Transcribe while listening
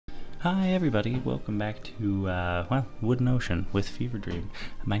Hi everybody, welcome back to, Wooden Ocean with Fever Dream.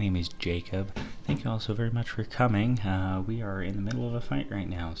 My name is Jacob. Thank you all so very much for coming. We are in the middle of a fight right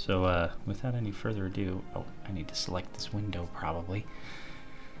now, so without any further ado... Oh, I need to select this window probably.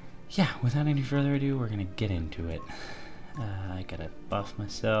 Yeah, without any further ado, we're gonna get into it. I gotta buff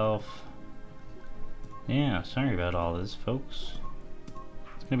myself. Yeah, sorry about all this, folks.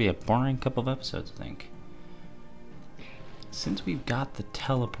 It's gonna be a boring couple of episodes, I think. Since we've got the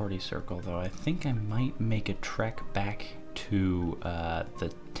teleporty circle, though, I think I might make a trek back to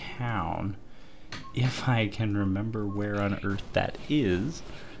the town, if I can remember where on Earth that is,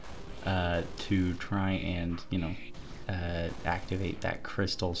 to try and, you know, activate that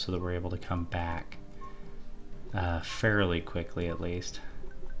crystal so that we're able to come back fairly quickly, at least.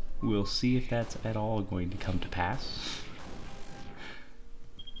 We'll see if that's at all going to come to pass.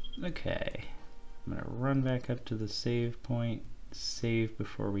 Okay. I'm gonna run back up to the save point, save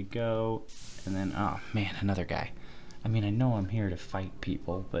before we go, and then, oh man, another guy. I mean, I know I'm here to fight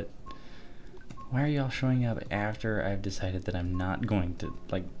people, but why are y'all showing up after I've decided that I'm not going to,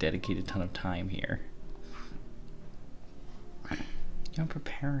 like, dedicate a ton of time here? I'm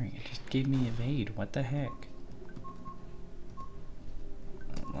preparing, it just gave me evade, what the heck?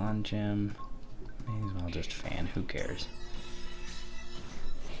 Lawn gem, may as well just fan, who cares?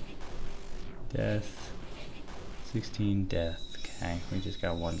 Death, 16 death. Okay, we just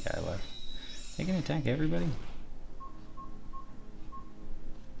got one guy left. They can attack everybody.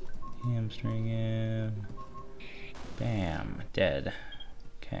 Hamstring him. Bam, dead.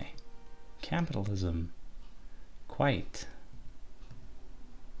 Okay. Capitalism. Quite.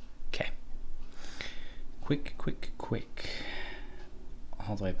 Okay. Quick.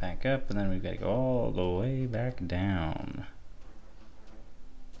 All the way back up, and then we've got to go all the way back down.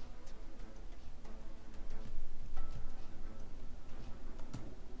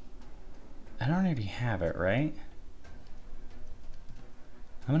 I don't already have it, right?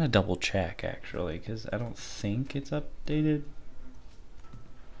 I'm gonna double check, actually, because I don't think it's updated.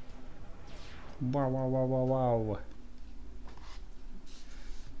 Wow.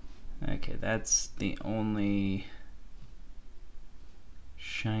 Okay, that's the only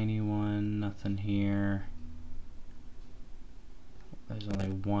shiny one, nothing here. There's only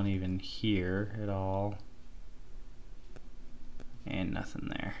one even here at all. And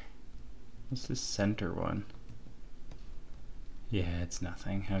nothing there. What's this center one? Yeah, it's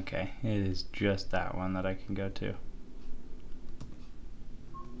nothing. Okay, it is just that one that I can go to.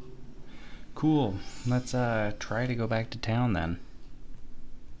 Cool. Let's try to go back to town then.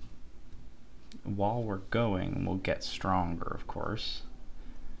 While we're going, we'll get stronger, of course.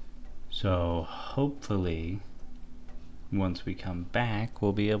 So hopefully, once we come back,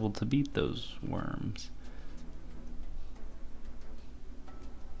 we'll be able to beat those worms.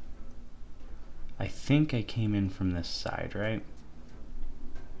 I think I came in from this side, right?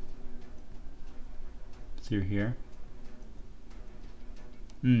 Through here?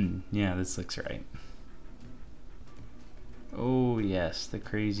 Yeah, this looks right. Oh yes, the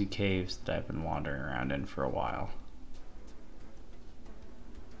crazy caves that I've been wandering around in for a while.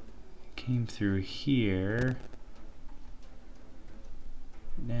 Came through here.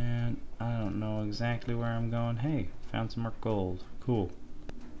 And I don't know exactly where I'm going. Hey, found some more gold. Cool.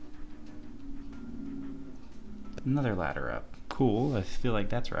 Another ladder up. Cool, I feel like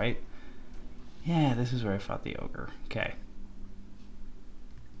that's right. Yeah, this is where I fought the ogre. Okay.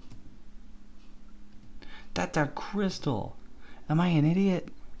 That's a crystal! Am I an idiot?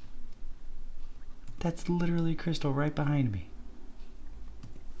 That's literally crystal right behind me.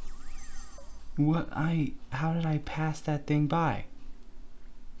 How did I pass that thing by?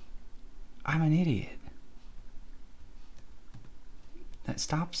 I'm an idiot.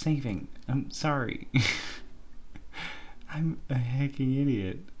 Stop saving. I'm sorry. I'm a hecking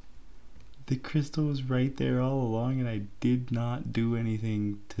idiot. The crystal was right there all along and I did not do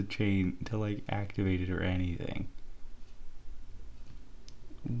anything to like activate it or anything.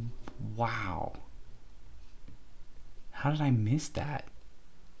 Wow. How did I miss that?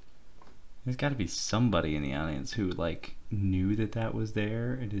 There's got to be somebody in the audience who like knew that that was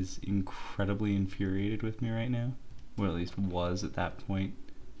there and is incredibly infuriated with me right now. Or at least was at that point.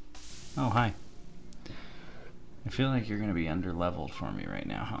 Oh, hi. I feel like you're gonna be under-leveled for me right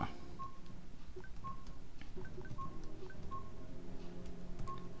now, huh?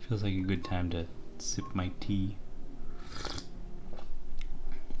 Feels like a good time to sip my tea.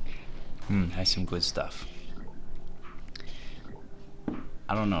 Has some good stuff.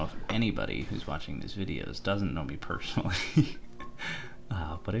 I don't know if anybody who's watching these videos doesn't know me personally.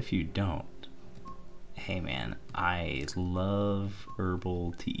 But if you don't, Hey man, I love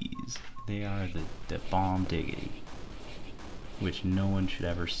herbal teas. They are the bomb diggity. Which no one should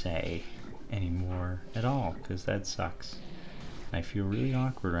ever say anymore at all, because that sucks. I feel really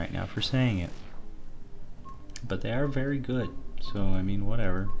awkward right now for saying it. But they are very good, so I mean,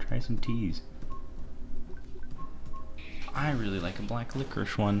 whatever. Try some teas. I really like a black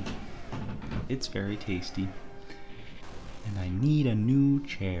licorice one. It's very tasty. And I need a new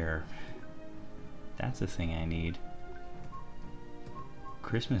chair. That's the thing I need.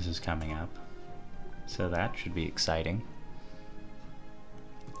 Christmas is coming up, so that should be exciting.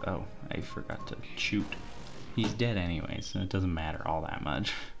 Oh, I forgot to shoot. He's dead anyway, so it doesn't matter all that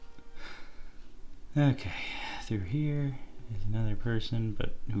much. Okay, through here is another person,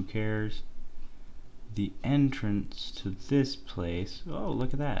 but who cares? The entrance to this place, oh,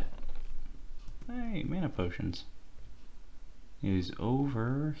 look at that. Hey, mana potions. Is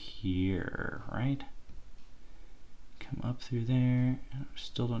over here, right? Come up through there.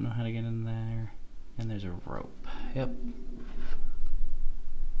 Still don't know how to get in there. And there's a rope. Yep.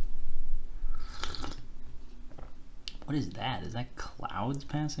 What is that? Is that clouds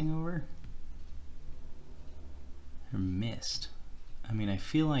passing over? Or mist? I mean, I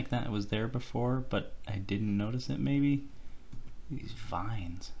feel like that was there before, but I didn't notice it maybe. These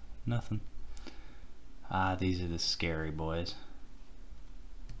vines. Nothing. Ah, these are the scary boys.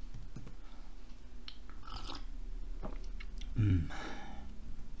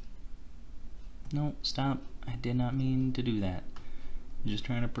 No, stop. I did not mean to do that. I'm just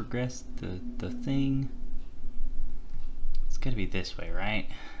trying to progress the thing. It's gotta be this way, right?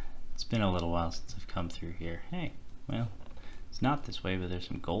 It's been a little while since I've come through here. Hey, well, it's not this way, but there's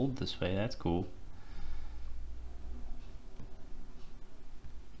some gold this way. That's cool.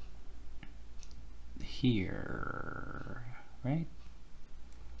 Here, right?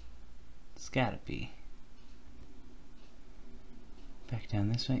 It's gotta be. Back down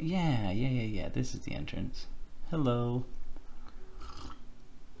this way. Yeah. This is the entrance. Hello.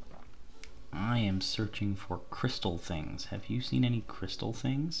 I am searching for crystal things. Have you seen any crystal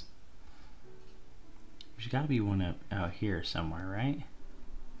things? There's gotta be one out here somewhere, right?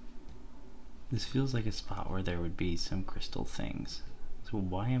 This feels like a spot where there would be some crystal things. So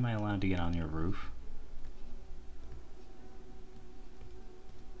why am I allowed to get on your roof?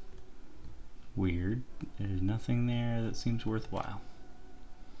 Weird. There's nothing there that seems worthwhile.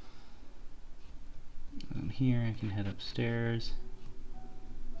 And here I can head upstairs.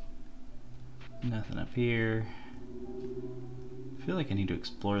 Nothing up here. I feel like I need to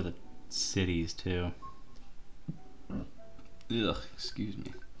explore the cities too. Ugh, excuse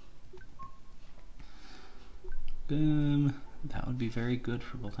me. That would be very good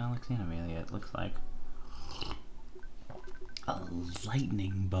for both Alex and Amelia, it looks like. A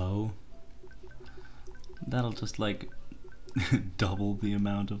lightning bow. That'll just like double the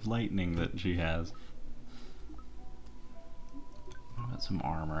amount of lightning that she has. What about some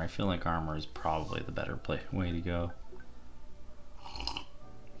armor? I feel like armor is probably the better way to go.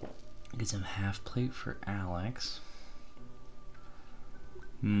 Get some half plate for Alex.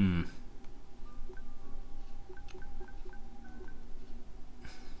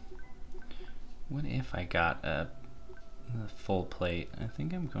 What if I got a full plate? I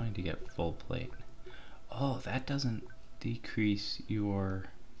think I'm going to get full plate. Oh, that doesn't decrease your...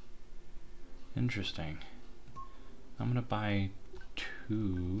 Interesting. I'm gonna buy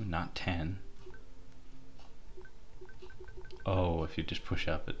 2, not 10. Oh, if you just push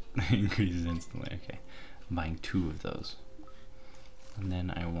up, it increases instantly. Okay, I'm buying 2 of those. And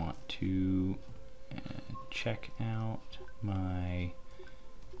then I want to check out my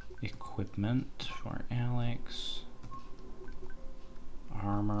equipment for Alex.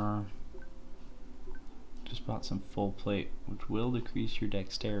 Armor. Just bought some full plate, which will decrease your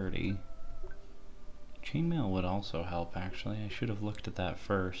dexterity. Chainmail would also help, actually. I should have looked at that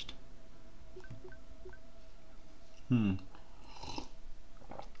first. I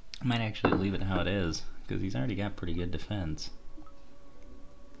might actually leave it how it is, because he's already got pretty good defense.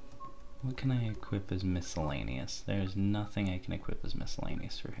 What can I equip as miscellaneous? There's nothing I can equip as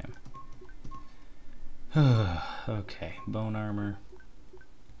miscellaneous for him. Okay, bone armor.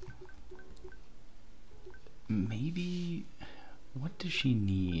 Maybe... What does she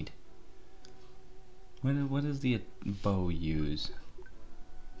need? What does the bow use?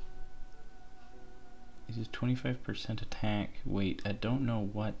 It is 25% attack. Wait, I don't know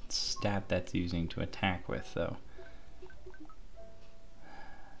what stat that's using to attack with, though.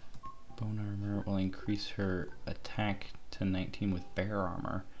 Bone armor will increase her attack to 19 with bear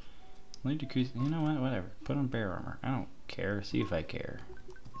armor. Only decrease... You know what? Whatever. Put on bear armor. I don't care. See if I care.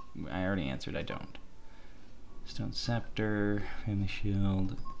 I already answered I don't. Stone scepter, family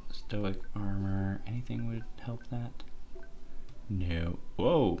shield, stoic armor. Anything would help that? No.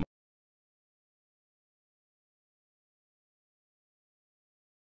 Whoa!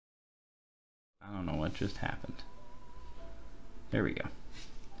 I don't know what just happened. There we go.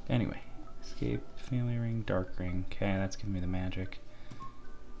 Anyway, escape, family ring, dark ring. Okay, that's giving me the magic.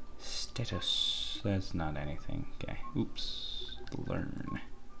 Status. That's not anything. Okay. Oops. Learn.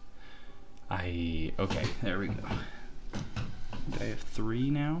 Okay, there we go. Do I have 3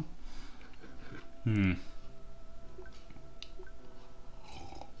 now? I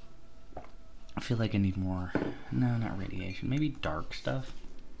feel like I need more. No, not radiation. Maybe dark stuff.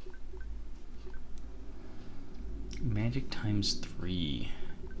 Magic times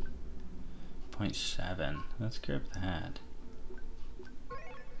 3.7. Let's grab that.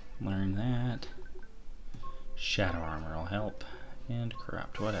 Learn that. Shadow armor will help. And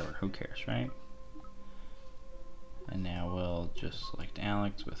corrupt, whatever, who cares, right? And now we'll just select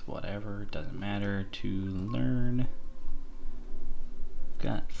Alex with whatever, doesn't matter, to learn.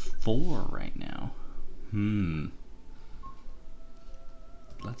 Got 4 right now.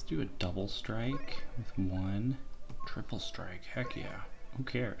 Let's do a double strike with 1. Triple strike, heck yeah. Who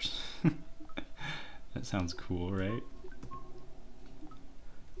cares? That sounds cool, right?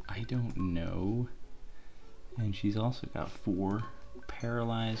 I don't know. And she's also got 4.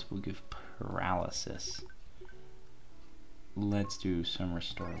 Paralyzed will give paralysis. Let's do some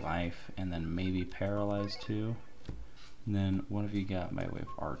restore life and then maybe paralyzed too. And then what have you got by way of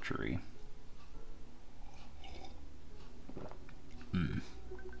archery?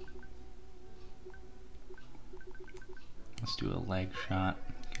 Let's do a leg shot,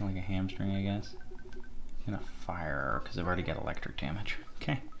 kind of like a hamstring, I guess. And a fire, because I've already got electric damage.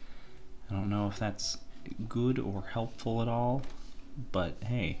 Okay. I don't know if that's good or helpful at all, but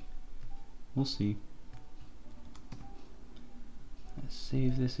hey, we'll see. Let's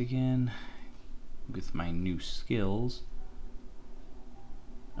save this again with my new skills.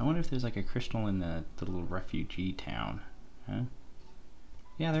 I wonder if there's like a crystal in the little refugee town. Huh?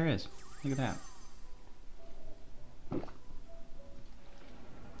 Yeah, there is. Look at that.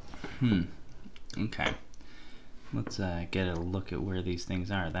 Okay. Let's get a look at where these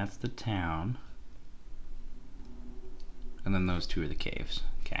things are. That's the town. And then those 2 are the caves.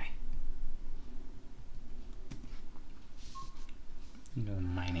 Okay. Go to the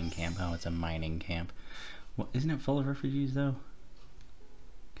mining camp. Oh, it's a mining camp. Well, isn't it full of refugees though?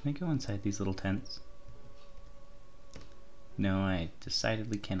 Can I go inside these little tents? No, I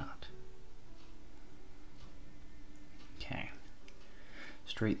decidedly cannot. Okay.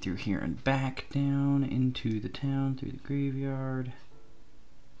 Straight through here and back, down into the town, through the graveyard.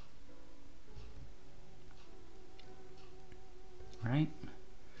 Right?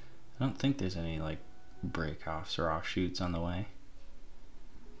 I don't think there's any like break-offs or offshoots on the way.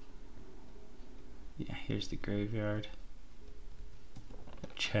 Yeah, here's the graveyard. A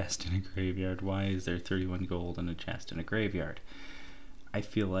chest in a graveyard. Why is there 31 gold in a chest in a graveyard? I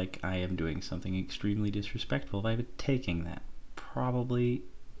feel like I am doing something extremely disrespectful by taking that. Probably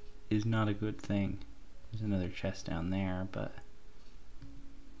is not a good thing. There's another chest down there, but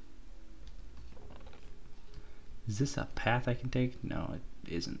is this a path I can take? No, it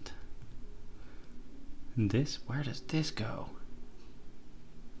isn't. And this? Where does this go?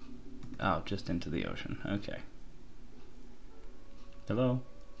 Oh, just into the ocean. Okay. Hello?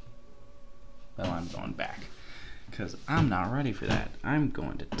 Well, I'm going back because I'm not ready for that. I'm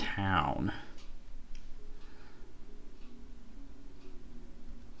going to town.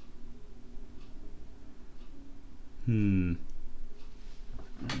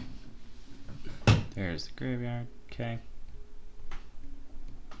 There's the graveyard. Okay.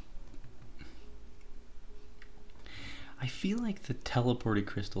 I feel like the teleported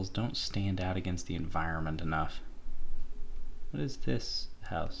crystals don't stand out against the environment enough. What is this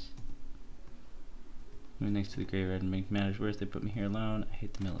house? Moving next to the graveyard and make matters worse, they put me here alone. I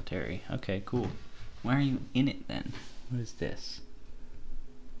hate the military. Okay, cool. Why are you in it then? What is this?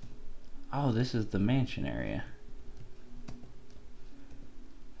 Oh, this is the mansion area.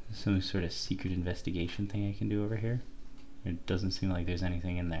 Some sort of secret investigation thing I can do over here. It doesn't seem like there's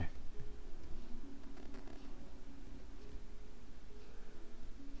anything in there.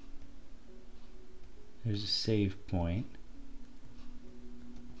 There's a save point.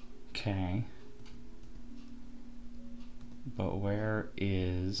 Okay. But where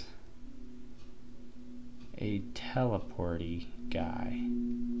is a teleporty guy?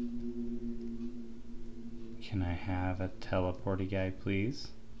 Can I have a teleporty guy, please?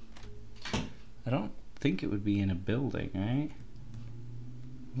 I don't think it would be in a building, right?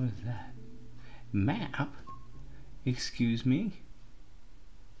 What is that? Map? Excuse me?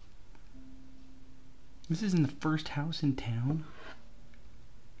 This isn't the first house in town?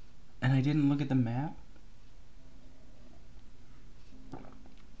 And I didn't look at the map?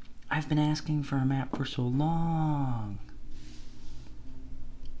 I've been asking for a map for so long.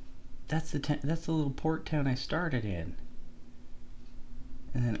 That's the little port town I started in.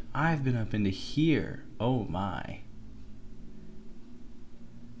 And then I've been up into here. Oh my.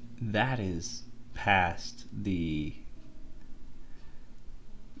 That is past the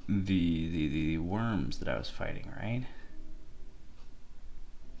worms that I was fighting, right?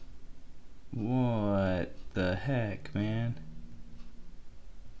 What the heck, man?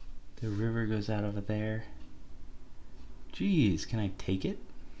 The river goes out over there. Jeez, can I take it?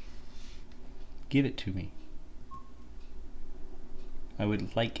 Give it to me. I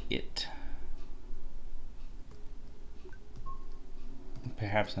would like it.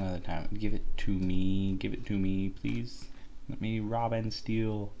 Perhaps another time. Give it to me. Give it to me, please. Let me rob and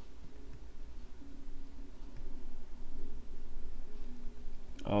steal.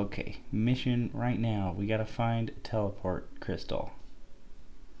 Okay, mission right now. We gotta find teleport crystal.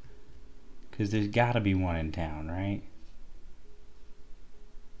 Because there's gotta be one in town, right?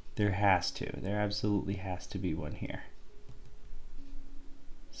 There has to. There absolutely has to be one here.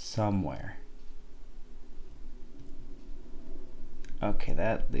 Somewhere. Okay,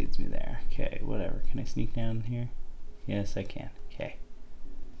 that leads me there. Okay, whatever. Can I sneak down here? Yes, I can. Okay.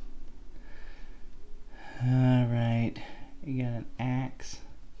 Alright. You got an axe.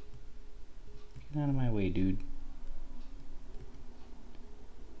 Get out of my way, dude.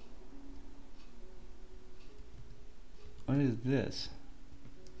 What is this?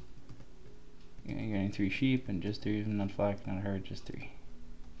 You're getting 3 sheep and just 3 of them, not flock, not a herd, just 3.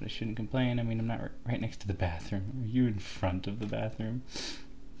 But I shouldn't complain. I mean, I'm not right next to the bathroom. Are you in front of the bathroom?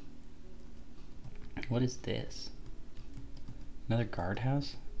 What is this? Another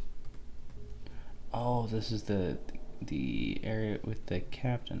guardhouse? Oh, this is the area with the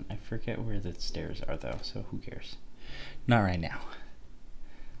captain. I forget where the stairs are though, so who cares? Not right now.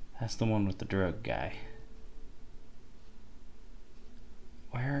 That's the one with the drug guy.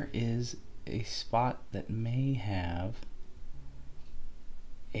 Where is a spot that may have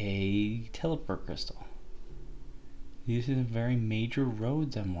a teleport crystal? These are the very major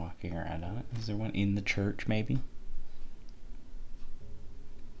roads I'm walking around on. Is there one in the church, maybe?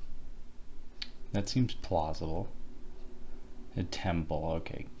 That seems plausible. A temple,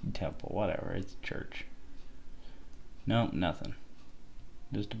 okay, temple, whatever, it's a church. Nope, nothing.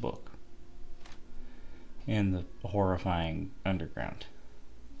 Just a book. And the horrifying underground.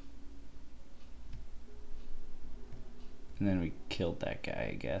 And then we killed that guy,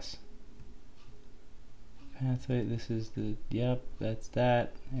 I guess. Pathway, this is the, yep, that's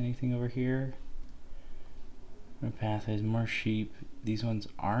that. Anything over here? More pathways, more sheep. These ones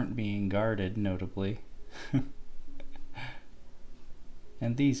aren't being guarded, notably.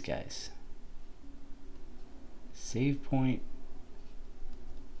 And these guys. Save point.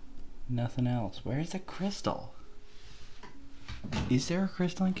 Nothing else. Where's the crystal? Is there a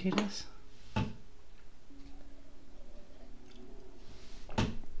crystal in Cadis? I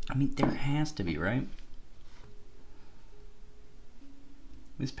mean, there has to be, right?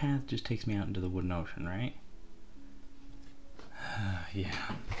 This path just takes me out into the wooden ocean, right? Yeah.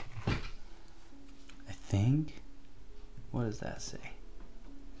 I think. What does that say?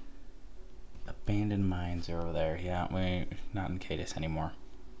 Abandoned mines are over there. Yeah, we're not in Cadis anymore.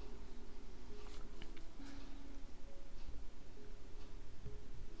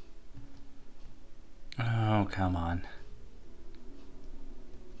 Oh, come on.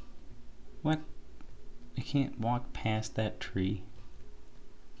 What? I can't walk past that tree.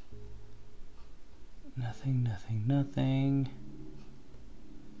 Nothing, nothing, nothing.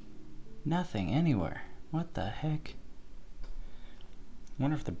 Nothing anywhere. What the heck? I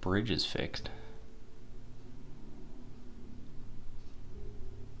wonder if the bridge is fixed.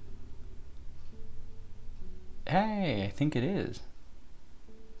 Hey, I think it is.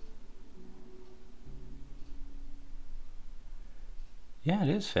 Yeah, it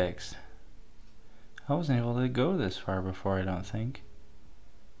is fixed. I wasn't able to go this far before, I don't think.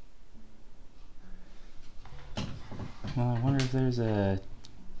 Well, I wonder if there's a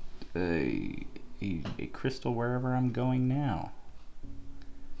crystal wherever I'm going now.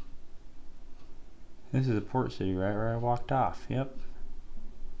 This is a port city, right where I walked off. Yep.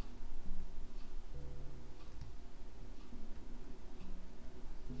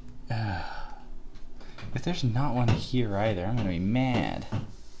 If there's not one here either, I'm gonna be mad.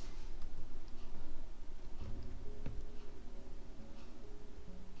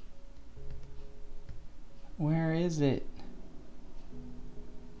 Where is is it?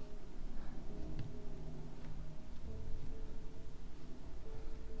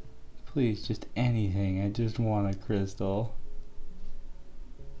 Please, just anything. I just want a crystal.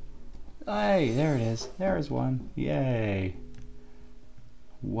 Hey, there it is. There's one. Yay.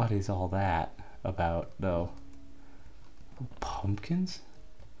 What is all that about, though? Oh, pumpkins?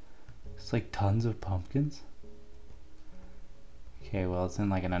 It's like tons of pumpkins. Okay, well, it's in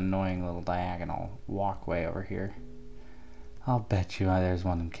like an annoying little diagonal walkway over here. I'll bet you there's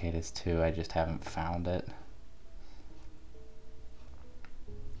one in Cadis too. I just haven't found it.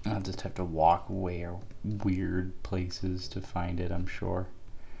 I'll just have to walk weird places to find it, I'm sure.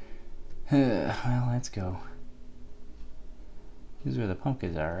 Well, let's go. This is where the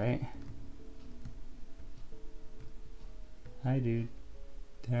pumpkins are, right? Hi, dude.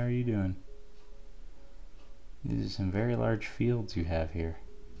 How are you doing? These are some very large fields you have here.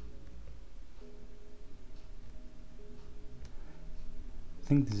 I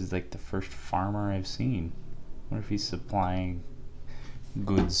think this is like the first farmer I've seen. I wonder if he's supplying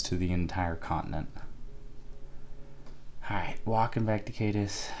goods to the entire continent. Alright, walking back to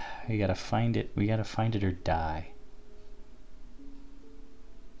Cadis. We gotta find it. We gotta find it or die.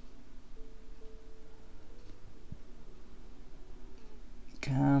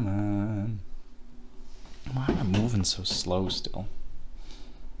 Come on. Why am I moving so slow still?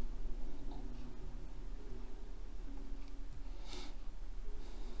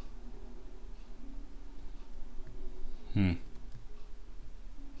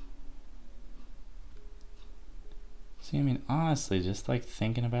 See, I mean, honestly, just like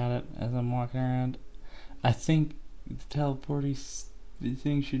thinking about it as I'm walking around, I think the teleporting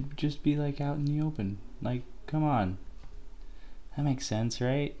thing should just be like out in the open. Like, come on. That makes sense,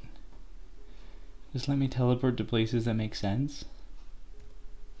 right? Just let me teleport to places that make sense.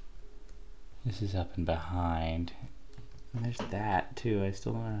 This is up and behind. And there's that too. I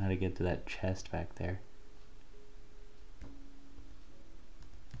still don't know how to get to that chest back there.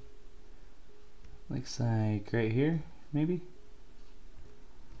 Looks like right here, maybe?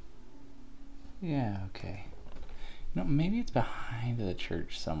 Yeah, okay. No, maybe it's behind the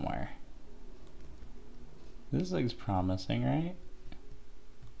church somewhere. This looks promising, right?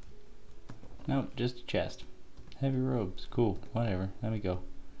 No, just a chest. Heavy robes. Cool. Whatever. Let me go.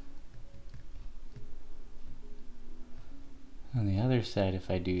 On the other side,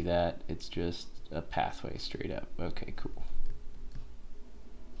 if I do that, it's just a pathway straight up. Okay, cool.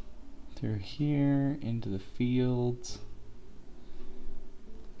 Through here, into the fields.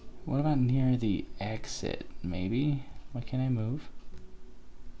 What about near the exit? Maybe? What can I move?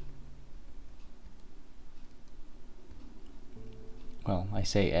 Well, I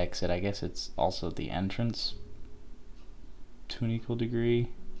say exit, I guess it's also the entrance to an equal degree.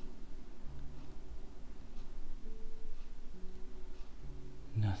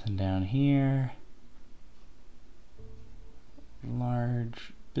 Nothing down here.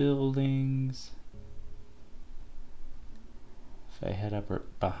 Large buildings. If I head up or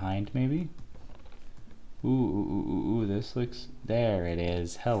behind, maybe? Ooh, this looks... There it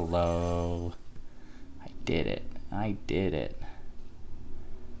is. Hello. I did it. I did it.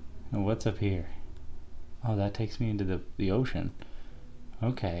 And what's up here? Oh, that takes me into the ocean.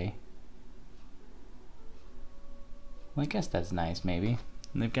 Okay. Well, I guess that's nice, maybe.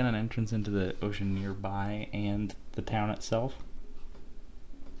 And they've got an entrance into the ocean nearby and the town itself.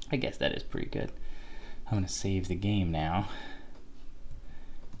 I guess that is pretty good. I'm gonna save the game now.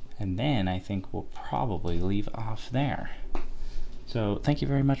 And then I think we'll probably leave off there. So thank you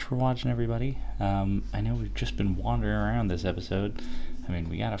very much for watching, everybody. I know we've just been wandering around this episode. I mean,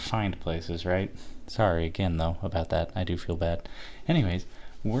 we gotta find places, right? Sorry again, though, about that. I do feel bad. Anyways,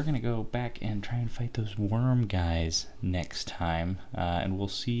 we're gonna go back and try and fight those worm guys next time, and we'll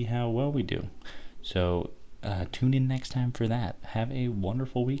see how well we do. So tune in next time for that. Have a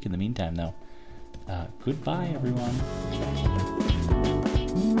wonderful week in the meantime, though. Goodbye, everyone.